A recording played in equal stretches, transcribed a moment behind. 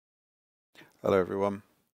Hello everyone.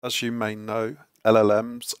 As you may know,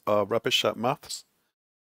 LLMs are rubbish at maths.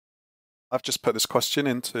 I've just put this question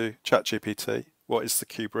into ChatGPT. What is the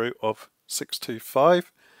cube root of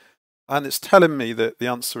 625? And it's telling me that the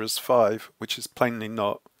answer is 5, which is plainly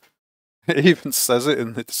not. It even says it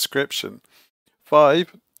in the description.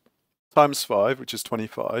 5 times 5, which is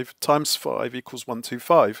 25, times 5 equals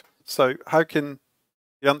 125. So how can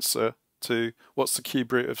the answer to what's the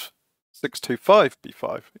cube root of 625 be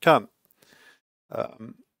 5? It can't.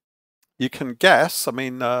 You can guess,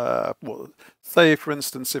 well, say for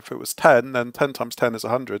instance, if it was 10, then 10 times 10 is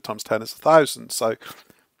 100, times 10 is 1,000. So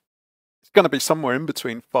it's going to be somewhere in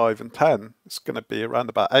between 5 and 10. It's going to be around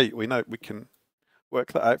about 8. We know we can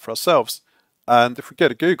work that out for ourselves. And if we go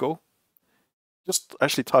to Google, just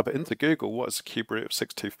actually type it into Google, what is the cube root of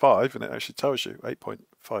 625? And it actually tells you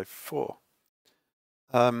 8.54.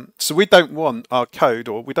 So we don't want our code,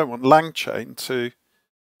 or we don't want LangChain to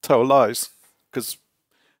tell lies, because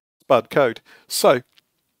it's bad code. So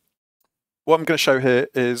what I'm going to show here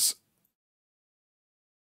is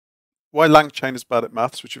why LangChain is bad at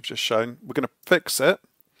maths, which we've just shown. We're going to fix it.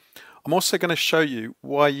 I'm also going to show you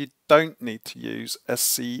why you don't need to use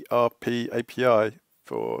SerpAPI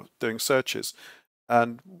for doing searches.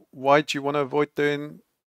 And why do you want to avoid doing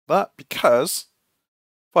that? Because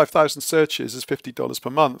 5,000 searches is $50 per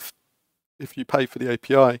month if you pay for the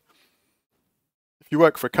API. If you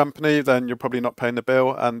work for a company, then you're probably not paying the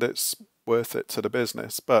bill and it's worth it to the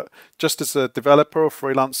business. But just as a developer or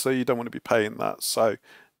freelancer, you don't want to be paying that. So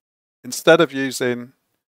instead of using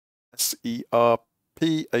SerpAPI,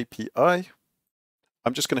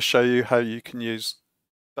 I'm just going to show you how you can use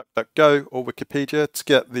DucDuckGo or Wikipedia to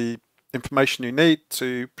get the information you need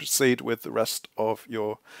to proceed with the rest of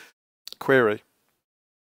your query.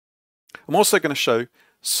 I'm also going to show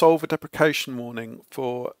solve a deprecation warning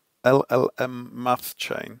for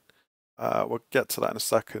LLMMathChain. We'll get to that in a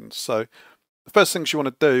second. So the first things you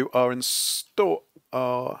want to do are install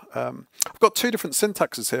I've got two different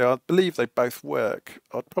syntaxes here. I believe they both work.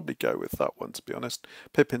 I'd probably go with that one, to be honest.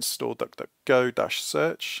 Pip install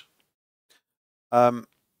ducduckgo-search.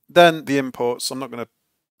 Then the imports. I'm not going to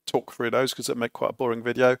talk through those because it'll make quite a boring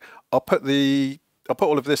video. I'll put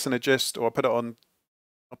all of this in a gist, or I'll put it on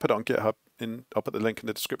GitHub. I'll put the link in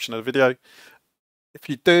the description of the video. If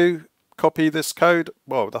you do copy this code,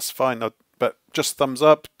 well, that's fine. But just thumbs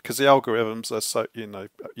up, because the algorithms are so,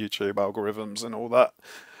 YouTube algorithms and all that.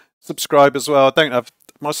 Subscribe as well. I don't have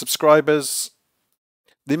my subscribers.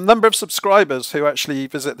 The number of subscribers who actually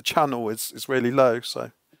visit the channel is really low.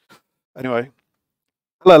 So anyway,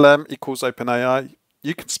 LLM equals OpenAI.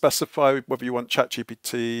 You can specify whether you want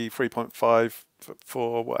ChatGPT 3.5,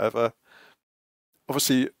 4, whatever.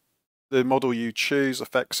 Obviously, the model you choose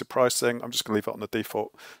affects your pricing. I'm just going to leave it on the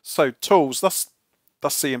default. So tools, that's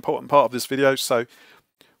the important part of this video. So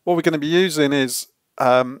what we're going to be using is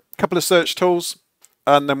a couple of search tools,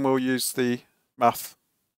 and then we'll use the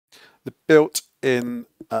built-in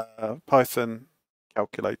Python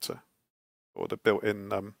calculator, or the built-in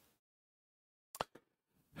the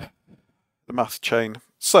LLMMathChain.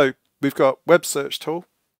 So we've got web search tool,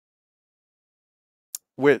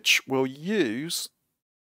 which will use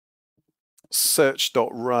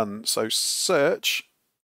search.run. So search,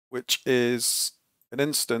 which is an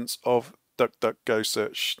instance of DuckDuckGo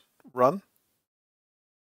search run.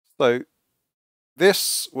 So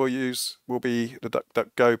this will be the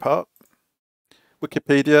DuckDuckGo part.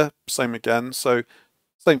 Wikipedia, same again. So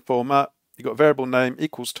same format. You've got variable name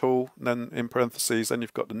equals tool, and then in parentheses, then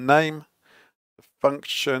you've got the name, the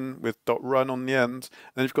function with .run on the end,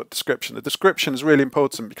 and then you've got description. The description is really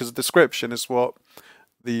important because the description is what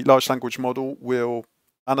the large language model will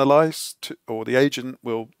analyze or the agent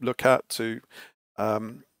will look at to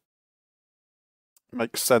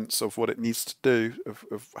make sense of what it needs to do,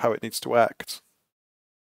 of how it needs to act.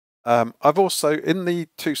 I've also, in the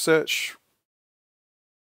two searches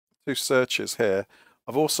here,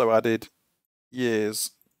 I've also added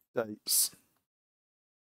years, dates.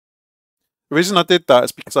 The reason I did that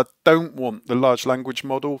is because I don't want the large language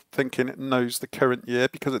model thinking it knows the current year,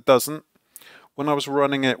 because it doesn't. When I was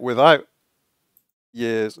running it without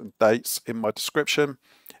years and dates in my description,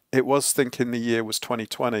 it was thinking the year was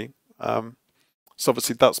 2020. So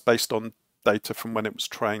obviously that's based on data from when it was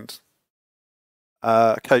trained.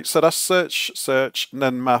 Okay, so that's search, and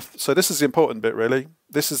then math. So this is the important bit, really.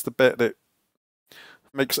 This is the bit that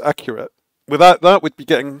makes it accurate. Without that, we'd be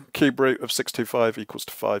getting cube root of 625 equals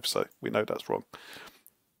to 5, so we know that's wrong.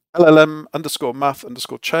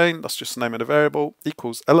 LLM_math_chain, that's just the name of the variable,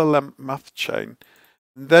 equals LLMMathChain.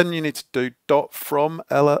 Then you need to do dot from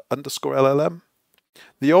 _LLM.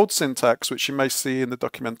 The old syntax, which you may see in the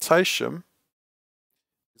documentation,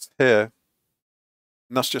 here,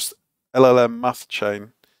 and that's just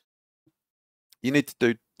LLMMathChain. You need to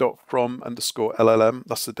do .from_LLM.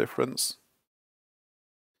 That's the difference.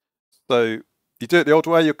 So you do it the old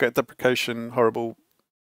way, you'll get deprecation, horrible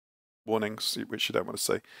warnings, which you don't want to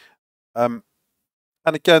see. And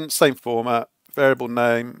again, same format, variable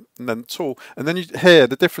name, and then tool. And then here,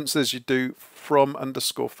 the difference is you do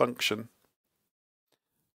from_function.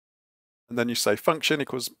 And then you say function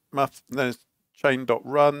equals math, and then it's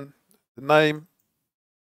chain.run, the name.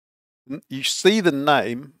 You see the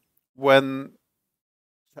name when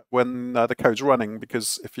the code's running,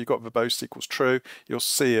 because if you've got verbose equals true, you'll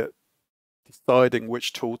see it deciding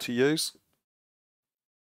which tool to use.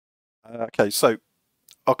 Okay, so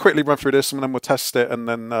I'll quickly run through this and then we'll test it, and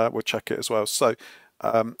then we'll check it as well. So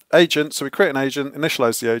agent, so we create an agent,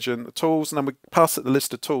 initialize the agent, the tools, and then we pass it the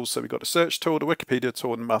list of tools. So we've got a search tool, the Wikipedia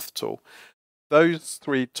tool, and the math tool. Those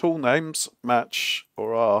three tool names match,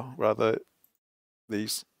 or are rather,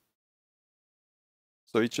 these.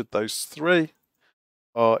 So each of those three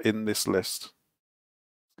are in this list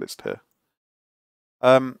here.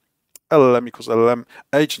 LLM equals LLM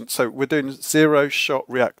agent. So we're doing 0-shot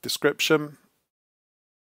React description,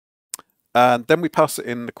 and then we pass it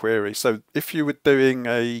in the query. So if you were doing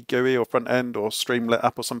a GUI or front end or Streamlit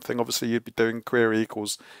app or something, obviously you'd be doing query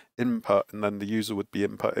equals input, and then the user would be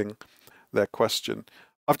inputting their question.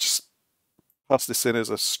 I've just passed this in as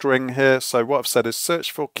a string here. So what I've said is search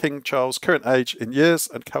for King Charles' current age in years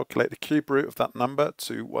and calculate the cube root of that number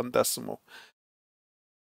to 1 decimal.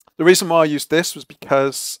 The reason why I used this was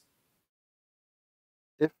because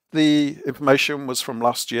if the information was from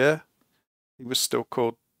last year, he was still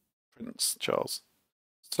called Prince Charles.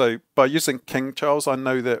 So by using King Charles, I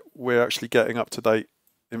know that we're actually getting up-to-date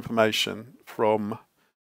information from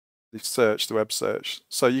the search, the web search.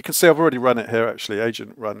 So you can see I've already run it here, actually,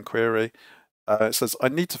 agent run query. It says I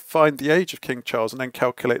need to find the age of King Charles and then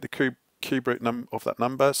calculate the cube root of that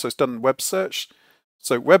number. So it's done web search.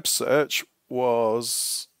 So web search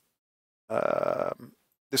was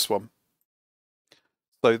this one.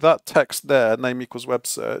 So that text there, name equals web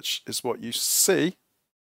search, is what you see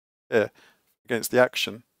here against the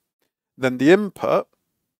action. Then the input,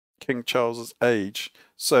 King Charles's age.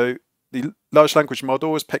 So the large language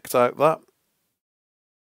model has picked out that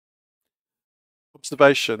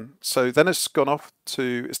observation. So then it's gone off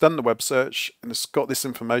to, it's done the web search and it's got this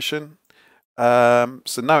information.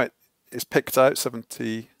 So now it's picked out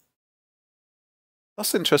 70.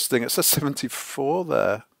 That's interesting. It says 74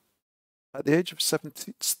 there. At the age of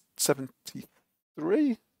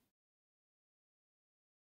 73?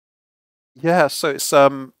 Yeah, so it's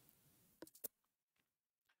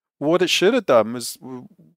what it should have done was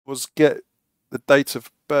get the date of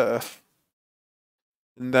birth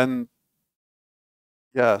and then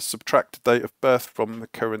subtract the date of birth from the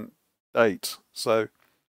current date. So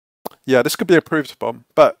yeah, this could be improved upon,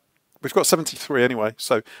 but we've got 73 anyway.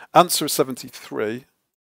 So answer is 73,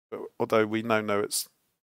 although we now know it's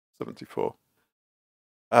 74.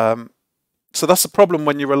 So that's the problem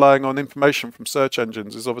when you're relying on information from search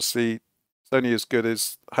engines, is obviously it's only as good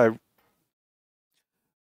as how,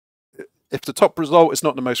 if the top result is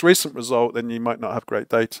not the most recent result, then you might not have great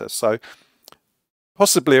data. So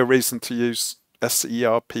possibly a reason to use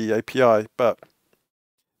SerpAPI, but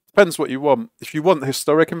depends what you want. If you want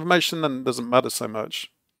historic information, then it doesn't matter so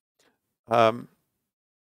much.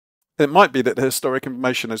 It might be that the historic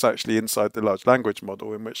information is actually inside the large language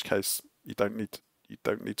model, in which case you don't need to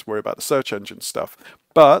worry about the search engine stuff.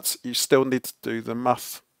 But you still need to do the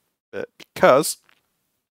math bit, because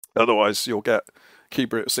otherwise you'll get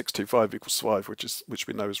cube root of 625 equals 5, which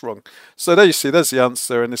we know is wrong. So there you see, there's the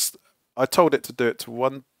answer, and I told it to do it to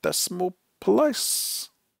 1 decimal place,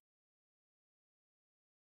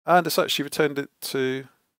 and it's actually returned it to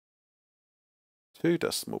 2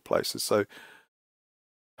 decimal places. So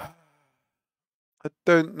I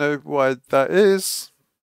don't know why that is.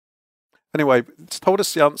 Anyway, it's told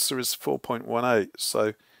us the answer is 4.18.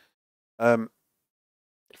 So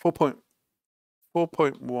 4.18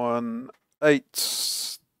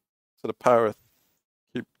 to the power of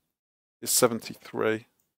cube is 73.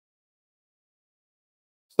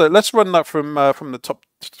 So let's run that from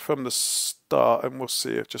the start, and we'll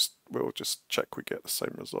see if we'll just check we get the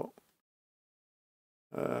same result.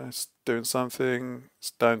 It's doing something.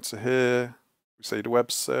 It's down to here. We see the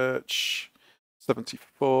web search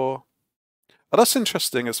 74. Oh, that's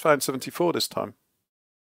interesting. It's found 74 this time.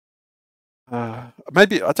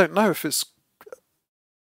 Maybe, I don't know if it's,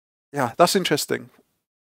 yeah, that's interesting.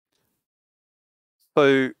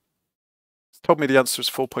 So it's told me the answer is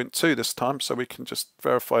 4.2 this time, so we can just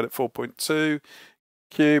verify that 4.2.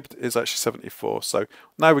 cubed is actually 74. So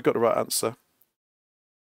now we've got the right answer.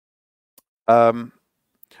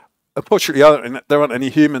 Unfortunately, there aren't any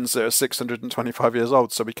humans that are 625 years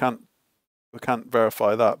old, so we can't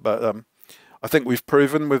verify that. But I think we've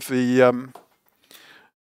proven with the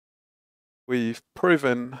we've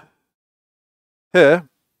proven here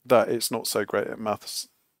that it's not so great at maths.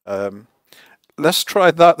 Let's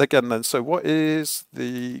try that again then. So what is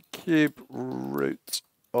the cube root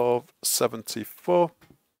of 74?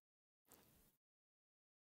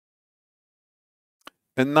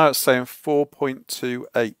 And now it's saying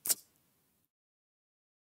 4.28.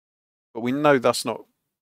 But we know that's not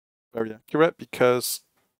very accurate because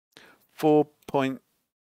 4.28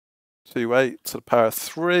 to the power of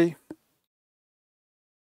 3 is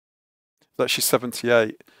actually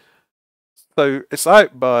 78. So it's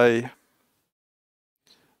out by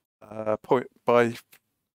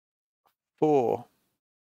 4.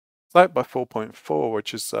 It's out by 4.4,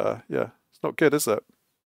 which is yeah, it's not good, is it?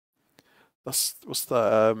 That's what's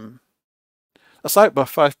that? That's out by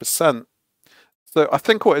 5%. So I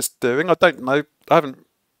think what it's doing, I don't know, I haven't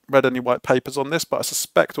read any white papers on this, but I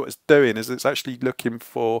suspect what it's doing is it's actually looking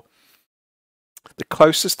for the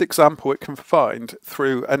closest example it can find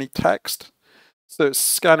through any text. So it's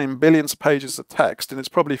scanning billions of pages of text, and it's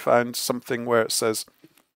probably found something where it says,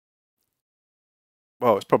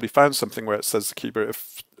 well, it's probably found something where it says the cube root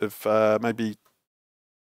of maybe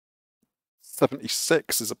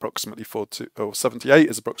 76 is approximately 4.2, or 78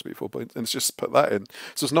 is approximately 4 points, and it's just put that in.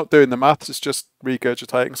 So it's not doing the maths, it's just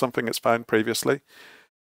regurgitating something it's found previously.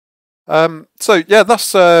 So yeah,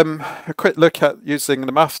 that's a quick look at using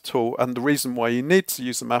the math tool and the reason why you need to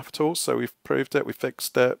use the math tool. So we've proved it, we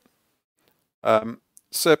fixed it.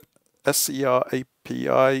 SerpAPI,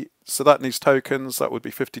 so that needs tokens, that would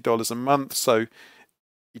be $50 a month. So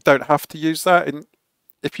you don't have to use that.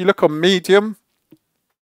 If you look on Medium,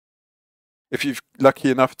 if you're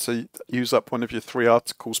lucky enough to use up one of your 3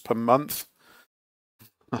 articles per month,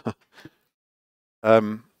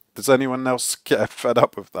 does anyone else get fed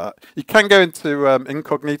up with that? You can go into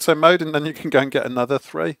incognito mode and then you can go and get another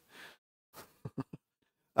 3.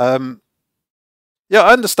 Yeah,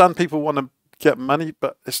 I understand people want to get money,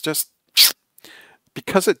 but it's just,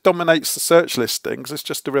 because it dominates the search listings, it's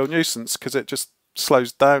just a real nuisance because it just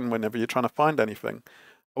slows down whenever you're trying to find anything.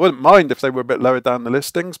 I wouldn't mind if they were a bit lower down the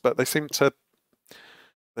listings, but they seem to,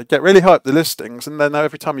 they get really high up the listings, and then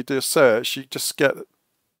every time you do a search, you just get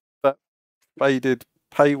that faded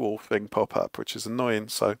paywall thing pop up, which is annoying.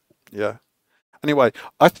 So yeah. Anyway,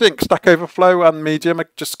 I think Stack Overflow and Medium are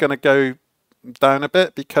just going to go down a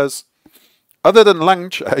bit because other than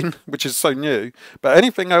LangChain, which is so new, but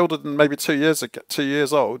anything older than maybe 2 years ago, 2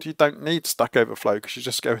 years old, you don't need Stack Overflow because you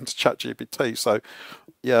just go into ChatGPT. So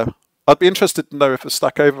yeah, I'd be interested to know if the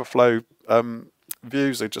Stack Overflow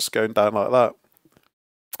views are just going down like that.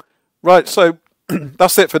 Right, so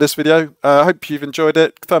that's it for this video. I hope you've enjoyed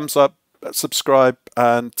it. Thumbs up, subscribe,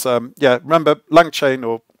 and yeah, remember LangChain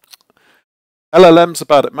or LLMs are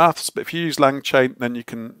bad at maths, but if you use LangChain, then you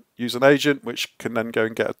can use an agent, which can then go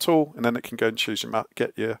and get a tool, and then it can go and choose your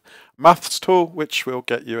get your maths tool, which will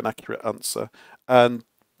get you an accurate answer. And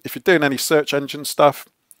if you're doing any search engine stuff,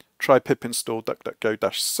 try pip install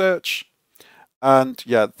ducduckgo-search, and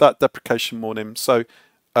yeah, that deprecation warning. So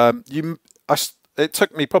it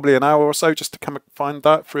took me probably an hour or so just to come and find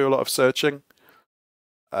that through a lot of searching.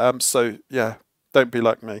 So yeah, don't be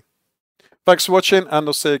like me. Thanks for watching, and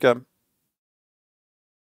I'll see you again.